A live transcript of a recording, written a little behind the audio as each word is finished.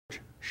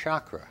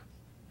chakra.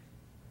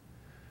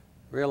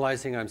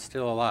 Realizing I'm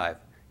still alive.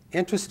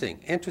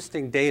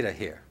 Interesting data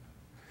here.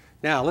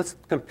 Now, let's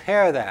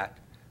compare that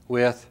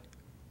with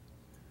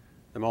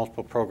the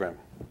multiple program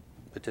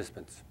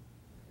participants.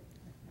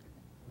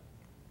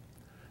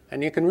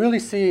 And you can really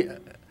see,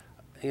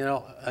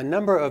 a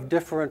number of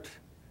different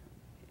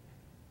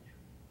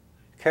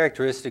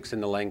characteristics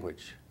in the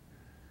language.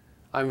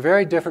 I'm a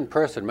very different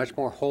person, much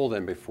more whole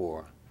than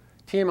before.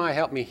 TMI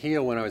helped me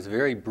heal when I was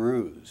very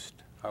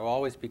bruised. I will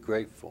always be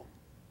grateful.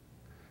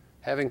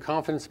 Having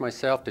confidence in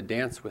myself to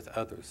dance with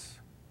others.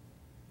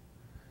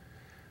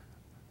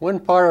 One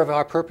part of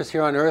our purpose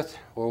here on earth,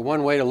 or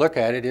one way to look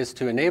at it, is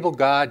to enable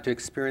God to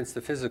experience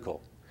the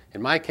physical.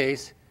 In my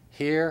case,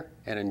 hear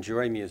and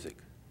enjoy music.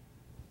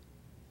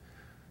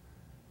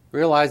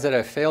 Realize that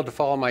I failed to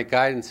follow my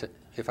guidance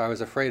if I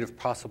was afraid of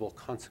possible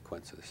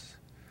consequences.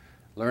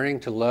 Learning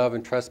to love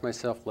and trust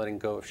myself, letting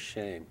go of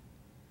shame.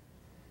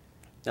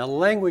 Now, the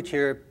language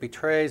here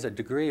betrays a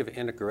degree of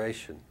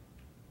integration,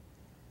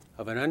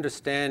 of an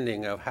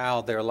understanding of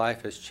how their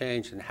life has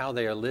changed and how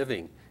they are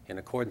living in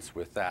accordance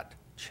with that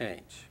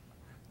change.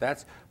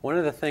 That's one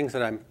of the things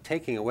that I'm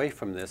taking away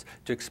from this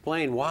to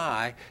explain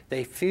why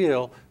they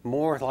feel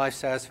more life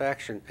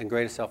satisfaction and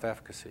greater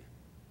self-efficacy.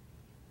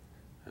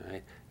 All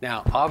right?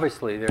 Now,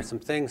 obviously, there's some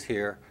things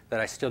here that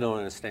I still don't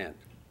understand.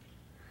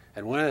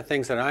 And one of the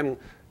things that I'm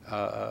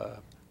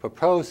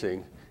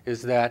proposing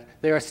is that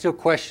there are still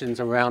questions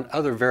around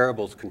other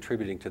variables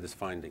contributing to this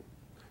finding.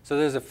 So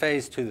there's a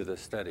phase 2 to the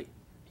study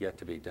yet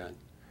to be done.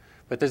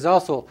 But there's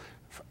also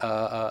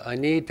a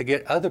need to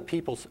get other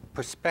people's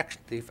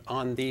perspective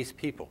on these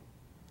people.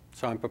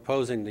 So I'm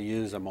proposing to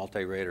use a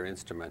multi-rater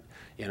instrument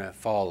in a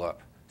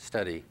follow-up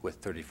study with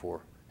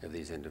 34 of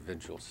these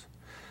individuals.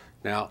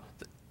 Now,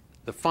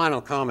 the final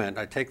comment,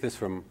 I take this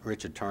from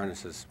Richard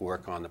Tarnas's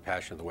work on the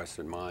Passion of the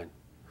Western Mind.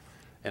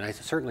 And I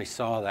certainly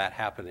saw that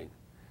happening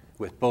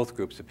with both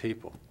groups of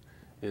people,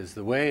 is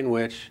the way in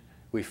which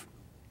we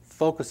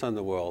focus on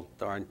the world,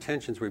 our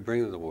intentions we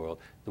bring to the world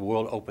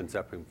opens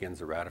up and begins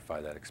to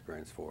ratify that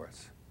experience for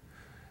us.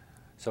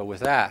 So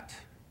with that,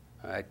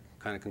 I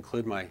kind of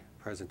conclude my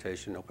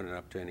presentation, open it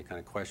up to any kind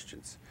of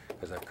questions,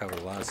 because I've covered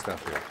a lot of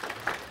stuff here.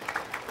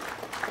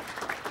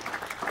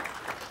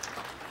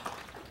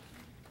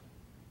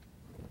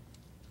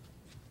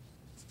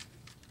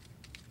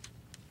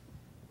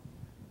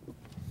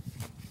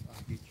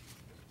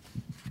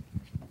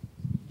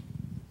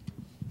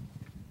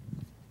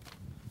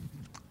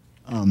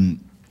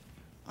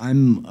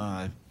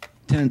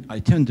 I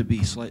tend to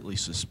be slightly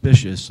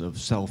suspicious of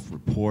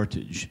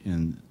self-reportage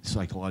in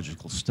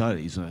psychological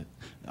studies. I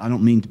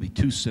don't mean to be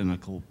too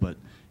cynical, but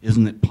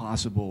isn't it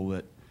possible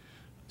that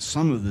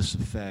some of this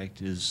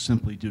effect is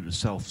simply due to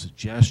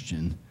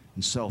self-suggestion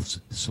and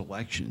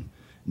self-selection?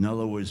 In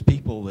other words,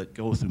 people that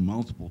go through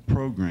multiple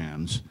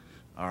programs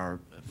are,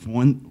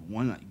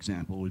 one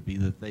example would be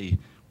that they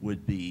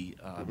would be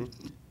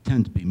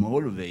tend to be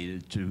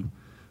motivated to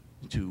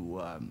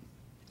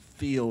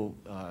feel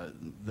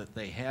that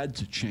they had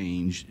to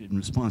change in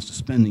response to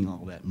spending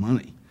all that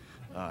money,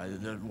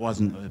 that it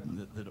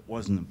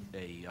wasn't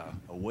a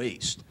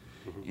waste,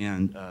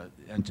 and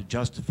to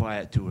justify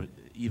it to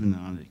even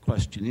on a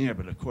questionnaire.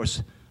 But of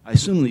course, I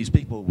assume these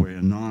people were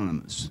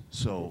anonymous,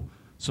 so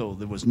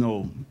there was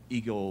no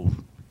ego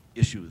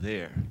issue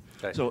there.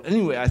 Okay. So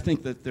anyway, I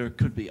think that there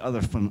could be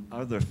other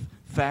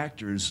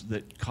factors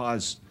that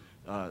cause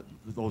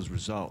those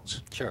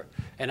results. Sure,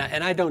 and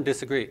I don't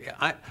disagree.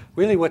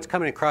 Really what's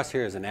coming across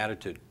here is an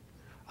attitude.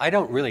 I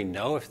don't really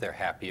know if they're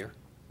happier,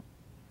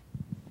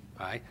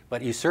 right?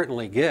 But you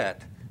certainly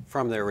get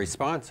from their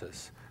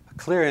responses a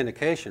clear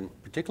indication,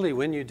 particularly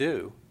when you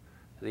do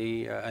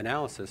the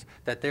analysis,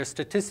 that there's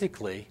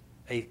statistically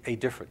a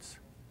difference.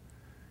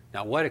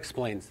 Now, what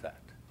explains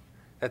that?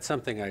 That's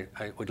something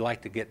I would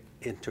like to get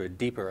into a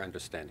deeper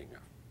understanding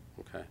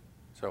of. Okay,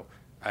 so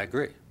I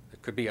agree. There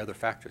could be other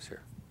factors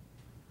here.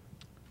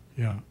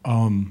 Yeah,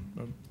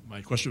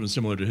 my question was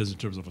similar to his in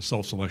terms of a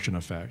self-selection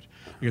effect.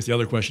 I guess the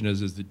other question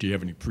is do you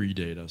have any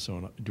pre-data?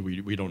 So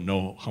we don't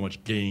know how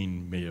much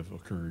gain may have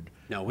occurred.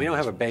 No, we don't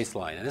have a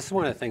baseline. And this is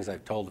one of the things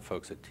I've told the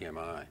folks at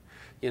TMI.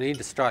 You need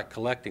to start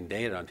collecting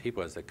data on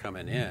people as they come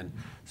in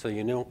so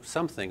you know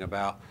something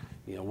about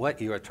what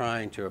you are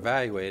trying to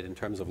evaluate in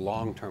terms of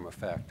long-term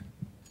effect.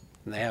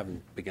 And they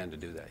haven't begun to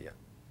do that yet.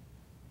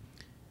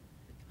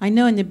 I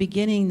know in the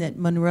beginning that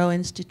Monroe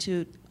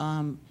Institute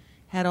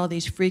had all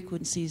these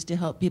frequencies to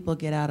help people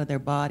get out of their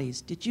bodies.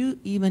 Did you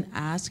even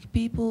ask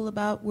people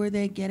about were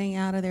they getting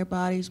out of their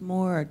bodies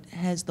more, or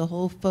has the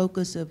whole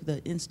focus of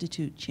the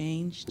Institute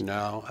changed?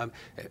 No.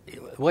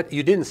 What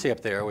you didn't see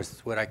up there was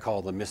what I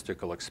call the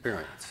mystical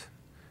experience.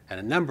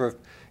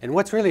 And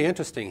what's really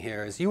interesting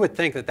here is you would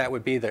think that that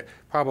would be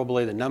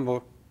probably the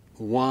number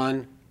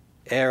one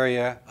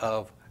area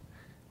of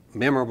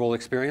memorable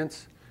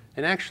experience,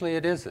 and actually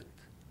it isn't.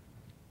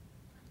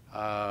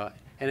 And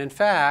in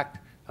fact,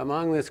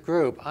 among this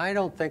group, I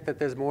don't think that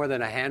there's more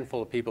than a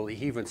handful of people who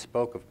even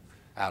spoke of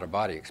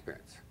out-of-body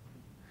experience.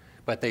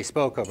 But they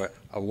spoke of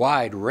a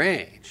wide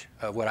range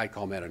of what I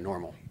call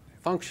metanormal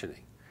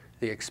functioning,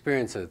 the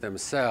experience of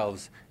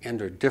themselves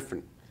under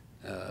different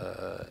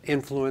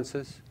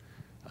influences,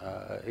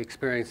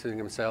 experiencing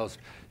themselves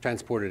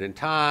transported in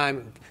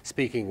time,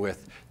 speaking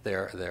with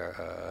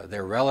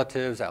their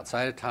relatives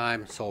outside of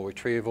time, soul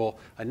retrieval,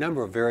 a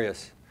number of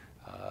various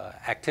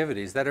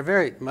activities that are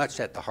very much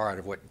at the heart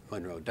of what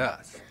Monroe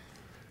does.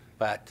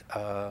 But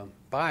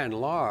by and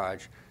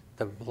large,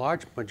 the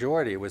large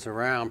majority was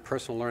around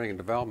personal learning and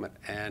development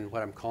and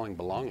what I'm calling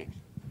belonging.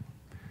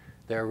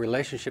 Their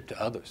relationship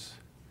to others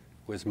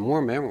was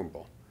more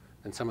memorable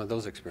than some of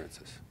those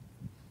experiences.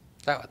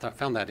 I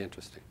found that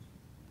interesting.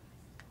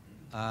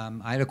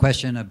 I had a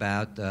question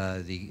about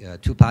the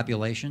two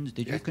populations.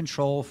 Did you Yes.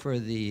 control for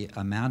the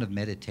amount of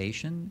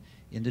meditation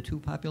in the two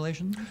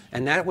populations?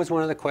 And that was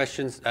one of the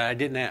questions I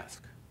didn't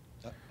ask.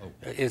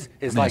 Is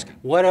I'm like, asking.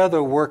 what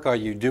other work are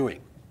you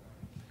doing?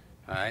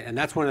 All right, and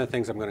that's one of the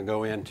things I'm going to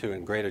go into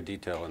in greater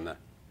detail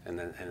in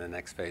the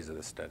next phase of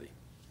the study.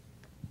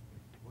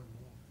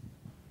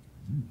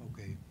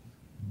 Okay.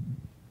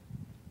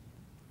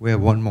 We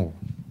have one more.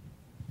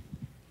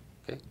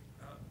 Okay.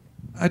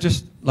 I'd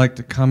just like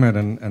to comment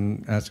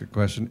and ask a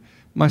question.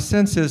 My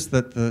sense is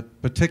that the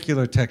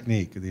particular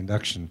technique, the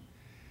induction,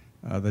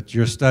 that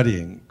you're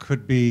studying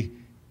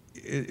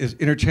is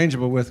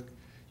interchangeable with,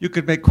 you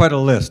could make quite a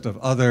list of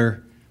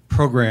other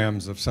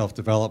programs of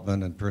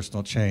self-development and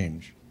personal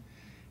change.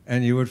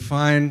 And you would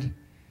find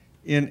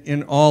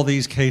in all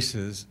these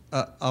cases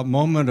a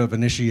moment of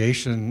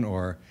initiation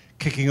or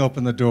kicking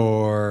open the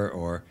door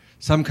or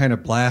some kind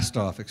of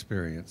blast-off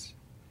experience.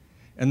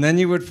 And then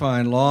you would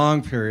find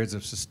long periods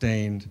of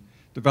sustained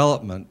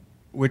development,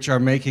 which are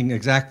making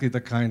exactly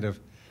the kind of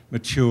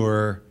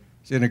mature,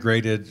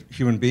 integrated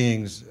human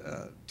beings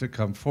to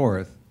come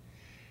forth.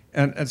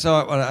 And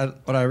so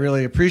what I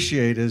really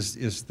appreciate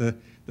is the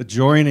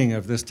joining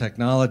of this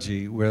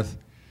technology with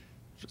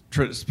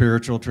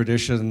spiritual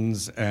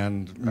traditions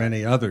and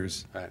many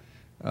others. Right.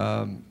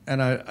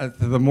 And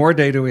the more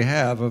data we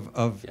have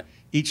of Yeah.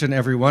 each and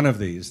every one of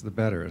these, the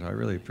better. And I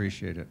really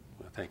appreciate it.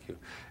 Well, thank you.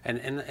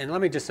 And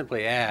let me just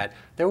simply add,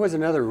 there was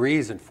another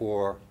reason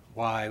for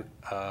why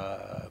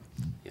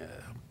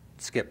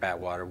Skip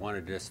Atwater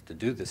wanted us to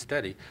do this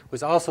study,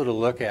 was also to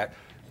look at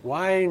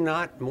why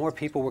not more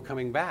people were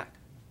coming back.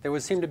 There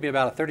would seem to be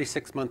about a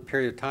 36-month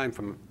period of time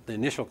from the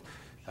initial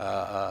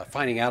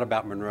finding out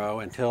about Monroe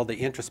until the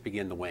interest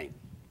began to wane.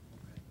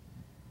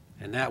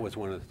 And that was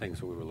one of the things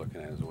that we were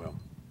looking at as well.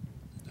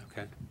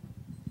 Okay.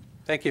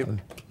 Thank you.